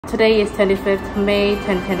Today is 25th May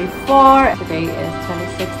 2024. Today is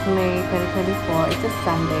 26th May 2024. It's a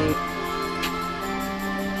Sunday.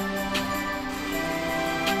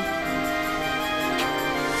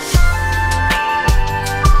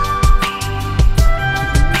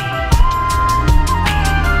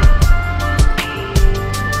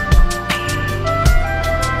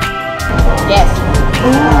 Yes.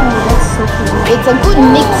 Oh, that's so cool. It's a good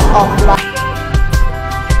mix of life.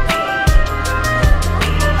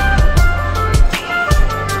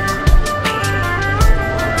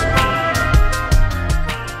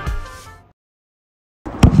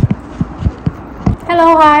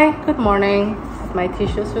 Hello, hi, good morning. My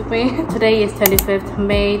tissues with me. Today is 25th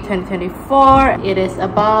May 2024. It is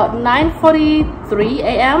about 9:43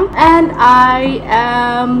 a.m. and I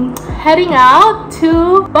am heading out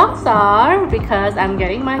to Bazaar because I'm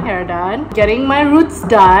getting my hair done, getting my roots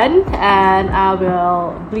done, and I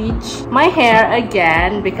will bleach my hair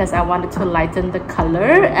again because I wanted to lighten the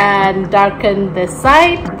color and darken this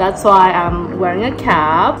side. That's why I'm wearing a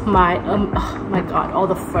cap. Oh my god, all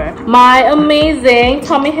the fur. My amazing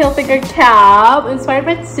Tommy Hilfiger cap inspired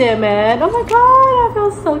by Timon. Oh my god, I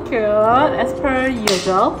feel so cute. As per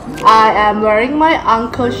usual, I am wearing my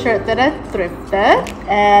uncle shirt that I thrifted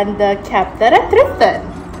and the cap that I thrifted.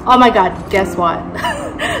 Oh my god, guess what?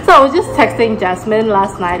 So I was just texting Jasmine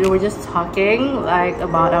last night. We were just talking like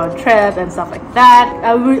about our trip and stuff like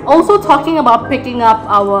that. We were also talking about picking up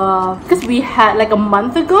our, because we had like a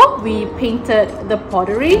month ago we painted the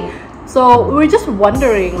pottery. So we were just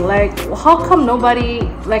wondering, like, how come nobody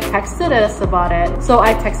like texted us about it? So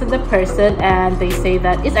I texted the person and they say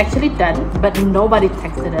that it's actually done, but nobody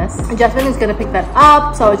texted us. Jasmine is gonna pick that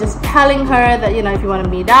up, so I was just telling her that, you know, if you want to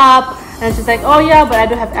meet up. And she's like, oh yeah, but I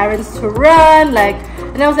do have errands to run, like.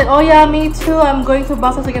 And I was like, oh yeah, me too, I'm going to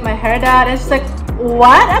Bazaar to get my hair done. And she's like,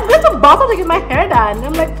 what? I'm going to Bazaar to get my hair done. And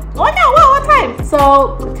I'm like, oh no, what time?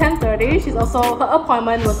 So 10:30. She's also, her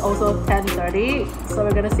appointment was also 10:30. So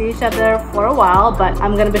we're gonna see each other for a while, but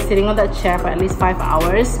I'm gonna be sitting on that chair for at least 5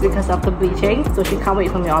 hours because of the bleaching. So she can't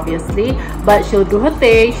wait for me, obviously, but she'll do her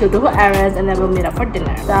thing, she'll do her errands, and then we'll meet up for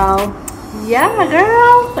dinner. So yeah,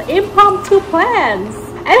 girl, impromptu plans.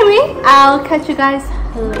 Anyway, I'll catch you guys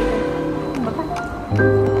later.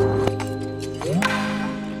 Bye-bye.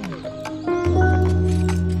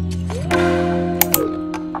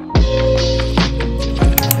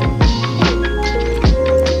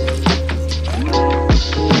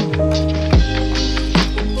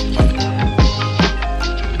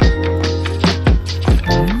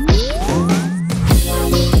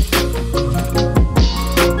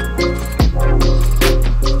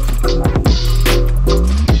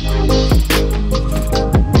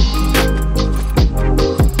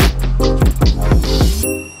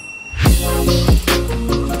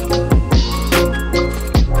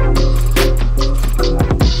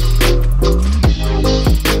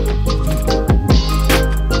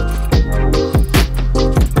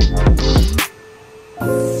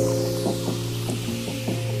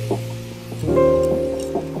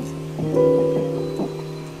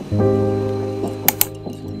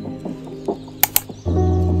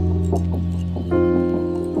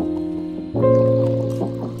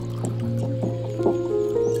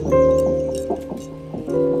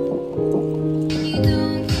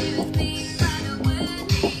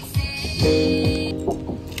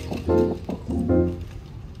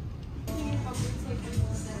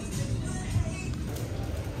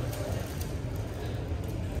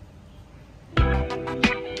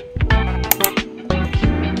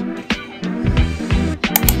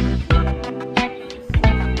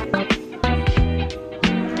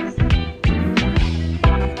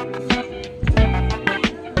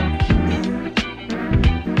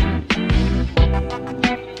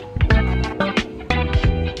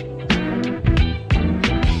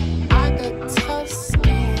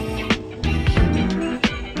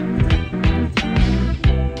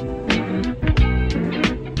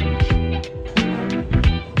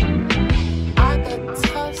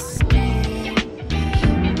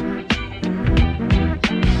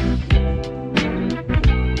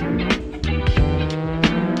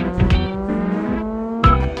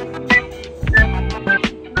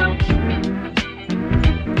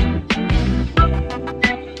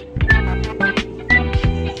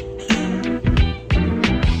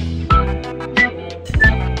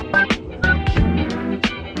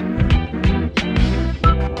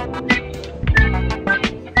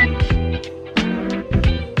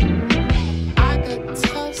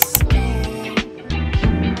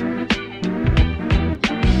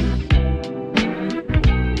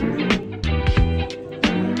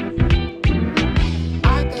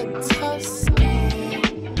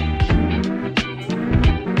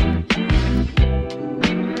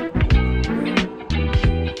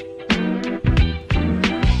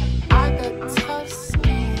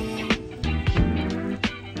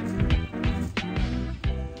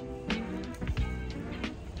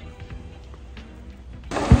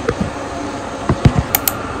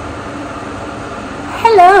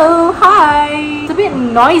 bit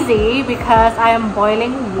noisy because I am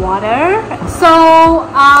boiling water. So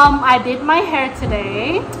I did my hair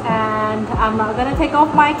today, and I'm not gonna take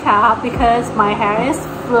off my cap because my hair is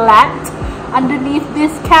flat. Underneath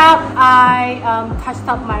this cap, I touched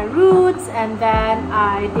up my roots, and then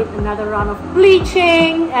I did another round of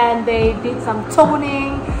bleaching, and they did some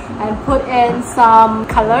toning and put in some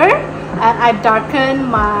color, and I darkened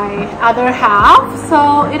my other half.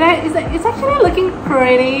 So it's actually looking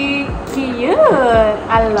pretty cute.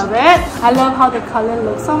 I love it. I love how the color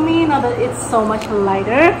looks on me now that it's so much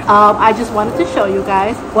lighter. I just wanted to show you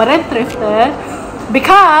guys what I thrifted,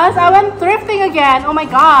 because I went thrifting again. Oh my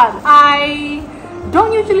god, I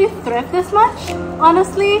don't usually thrift this much,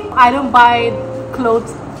 honestly. I don't buy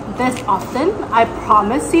clothes this often, I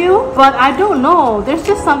promise you, but I don't know, there's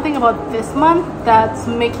just something about this month that's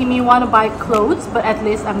making me want to buy clothes, but at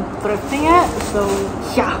least I'm thrifting it. So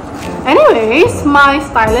yeah, anyways, my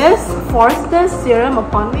stylist forced this serum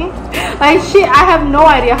upon me. Like, I have no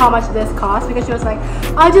idea how much this costs, because she was like,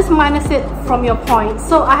 I'll just minus it from your points.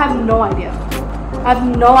 So I have no idea. I have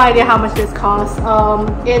no idea how much this costs.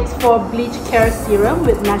 It's for bleach care serum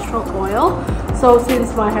with natural oil. So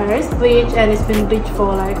since my hair is bleached, and it's been bleached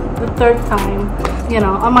for like the 3rd time, you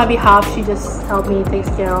know, on my behalf, she just helped me take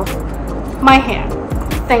care of my hair.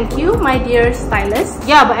 Thank you, my dear stylist.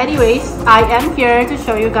 Yeah, but anyways, I am here to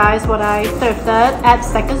show you guys what I thrifted at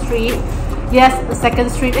 2nd Street. Yes, 2nd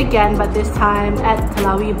Street again, but this time at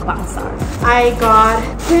Talawi Bangsar. I got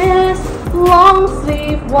this long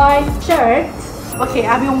sleeve white shirt. Okay,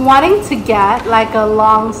 I've been wanting to get like a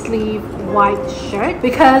long sleeve white shirt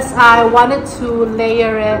because I wanted to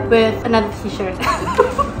layer it with another t-shirt.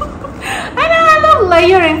 I know, I love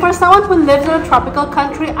layering. For someone who lives in a tropical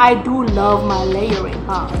country, I do love my layering,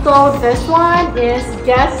 huh? So this one is,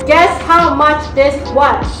 guess how much this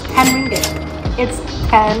was? 10 ringgit. It's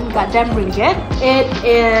 10 goddamn ringgit. It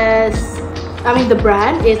is, I mean, the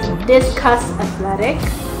brand is Discuss Athletic.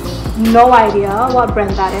 No idea what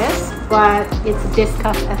brand that is, but it's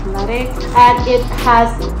Discuss Athletic, and it has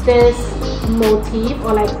this motif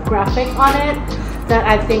or like graphic on it that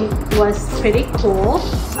I think was pretty cool.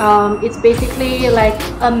 It's basically like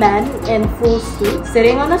a man in full suit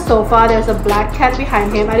sitting on a sofa. There's a black cat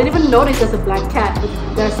behind him. I didn't even notice there's a black cat,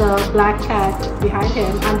 but there's a black cat behind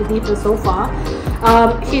him underneath the sofa.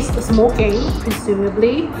 He's smoking,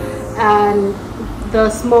 presumably, and the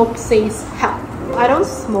smoke says help. I don't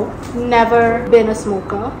smoke, never been a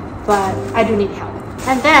smoker, but I do need help.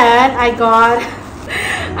 And then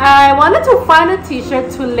I wanted to find a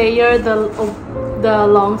t-shirt to layer the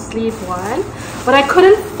long sleeve one, but I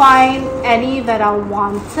couldn't find any that I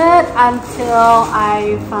wanted until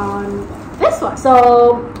I found this one.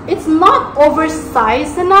 So it's not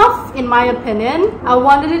oversized enough in my opinion. I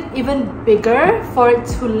wanted it even bigger for it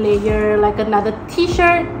to layer like another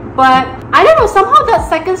t-shirt, but I don't know, somehow that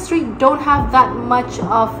 2nd Street don't have that much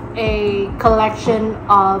of a collection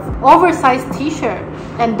of oversized t-shirt,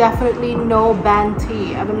 and definitely no band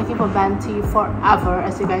tee. I've been looking for band tee forever,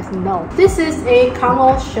 as you guys know. This is a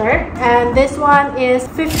camel shirt, and this one is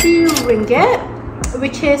 50 ringgit,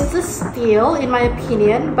 which is a steal in my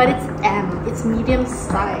opinion, but it's M, it's medium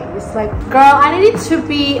size. Like, girl, I need it to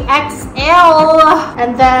be XL.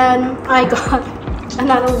 And then I got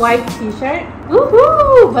another white t-shirt.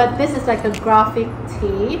 Woohoo! But this is like a graphic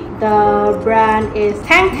tee. The brand is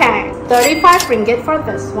Tang Tang. 35 ringgit for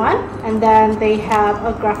this one. And then they have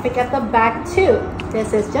a graphic at the back too.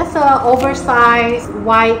 This is just an oversized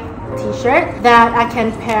white t-shirt that I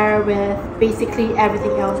can pair with basically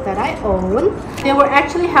everything else that I own. They were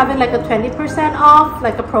actually having like a 20% off,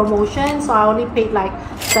 like a promotion, so I only paid like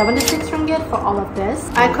 76 ringgit for all of this.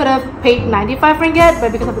 I could have paid 95 ringgit,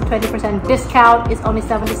 but because of the 20% discount, it's only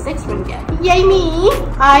 76 ringgit. Yay me!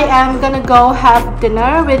 I am gonna go have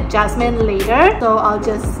dinner with Jasmine later, so I'll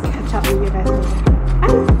just catch up with you guys later.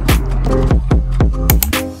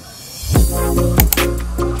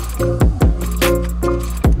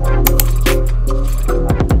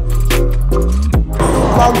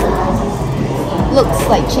 Bye. Looks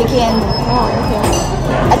like chicken. Oh, okay.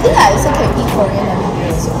 I think I also can eat Korean a little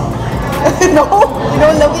bit. So. No, you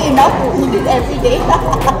don't love it enough to eat it every day.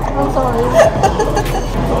 I'm sorry.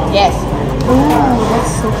 Yes. Oh,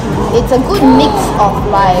 that's so cute. It's a good mix of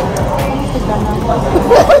like.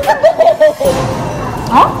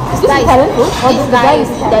 Huh? Is this Italian food? Oh, this guy is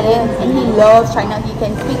Italian and he loves China. He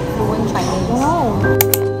can speak fluent Chinese. Wow.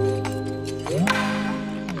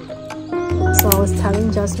 So I was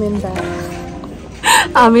telling Jasmine that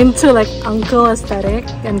I'm into like uncle aesthetic,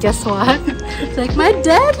 and guess what? It's like, my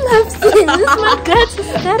dad loves it. This is my dad's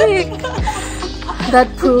aesthetic. That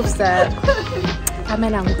proves that I'm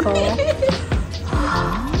an uncle.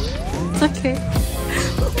 It's okay.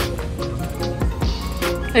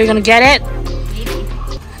 Are you gonna get it?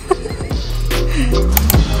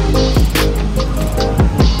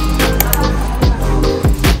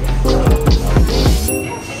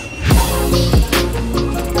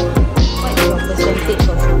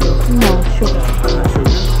 No, sugar.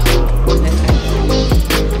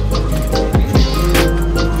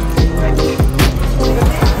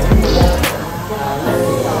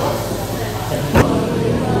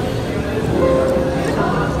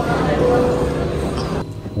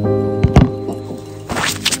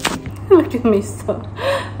 Look at me so.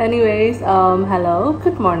 Anyways, hello,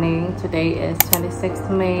 good morning. Today is 26th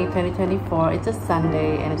May 2024. It's a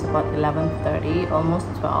Sunday and it's about 11:30, almost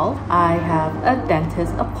 12. I have a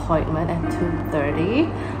dentist appointment at 2:30,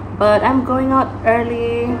 but I'm going out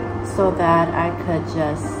early so that I could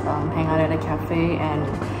just hang out at a cafe and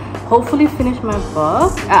hopefully finish my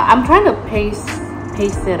book. I'm trying to pace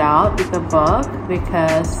it out with the book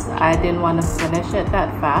because I didn't want to finish it that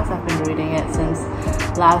fast. I've been reading it since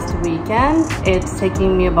last weekend. It's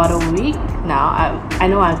taking me about a week now. I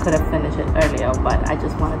know I could have finished it earlier, but I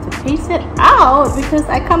just wanted to pace it out because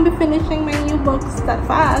I can't be finishing my new books that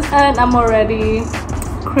fast, and I'm already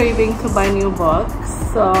craving to buy new books,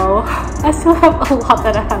 so I still have a lot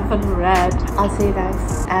that I haven't read. I'll see you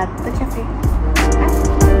guys at the cafe. Bye.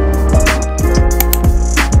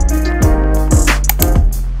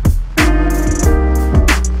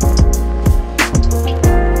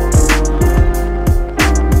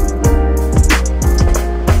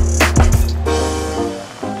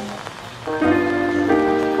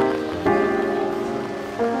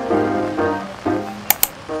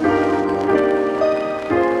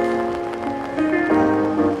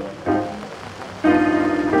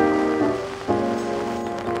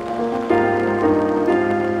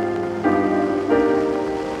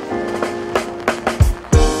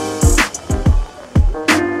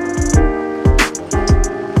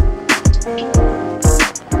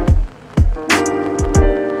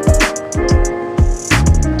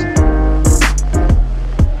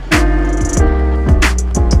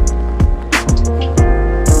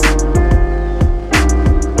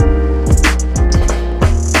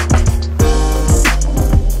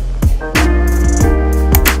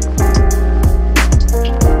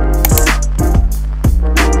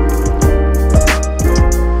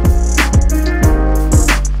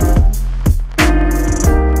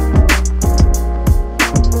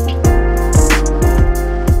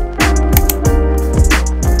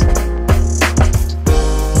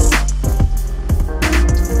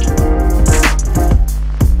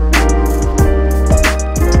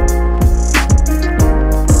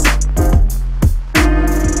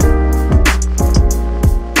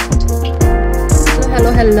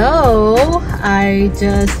 Hello, I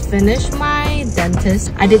just finished my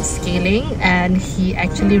dentist. I did scaling and he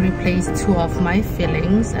actually replaced 2 of my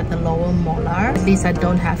fillings at the lower molar. At least I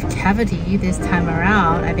don't have cavity this time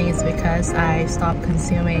around. I think it's because I stopped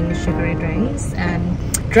consuming sugary drinks and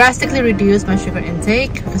drastically reduced my sugar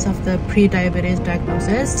intake because of the pre-diabetes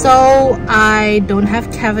diagnosis. So I don't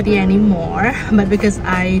have cavity anymore, but because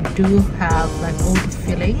I do have like old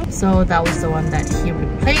filling, so that was the one that he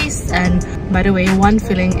replaced. And by the way, 1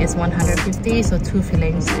 filling is 150, so 2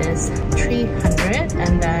 fillings is 300,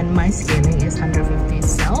 and then my scaling is 150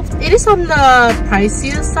 itself. It is on the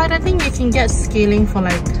pricier side. I think you can get scaling for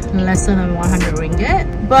like less than 100 ringgit,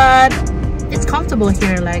 but it's comfortable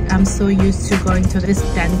here. Like, I'm so used to going to this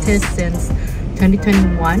dentist since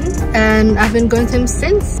 2021 and I've been going to him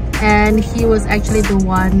since. And he was actually the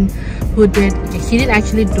one who he didn't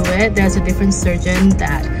actually do it. There's a different surgeon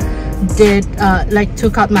that did like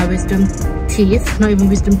took out my wisdom teeth, not even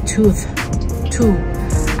wisdom tooth, 2.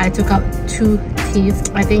 I took out 2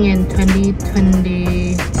 teeth, I think in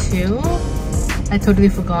 2022. I totally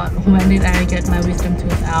forgot when did I get my wisdom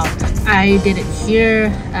tooth out. I did it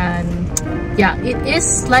here, and yeah, it is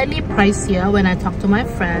slightly pricier. When I talked to my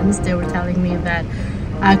friends, they were telling me that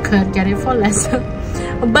I could get it for less.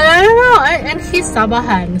 But I don't know, and he's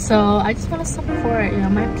Sabahan, so I just want to support,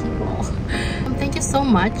 my people. Thank you so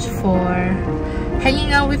much for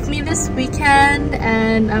hanging out with me this weekend,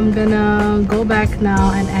 and I'm gonna go back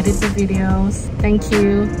now and edit the videos. Thank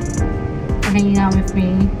you for hanging out with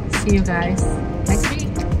me. See you guys.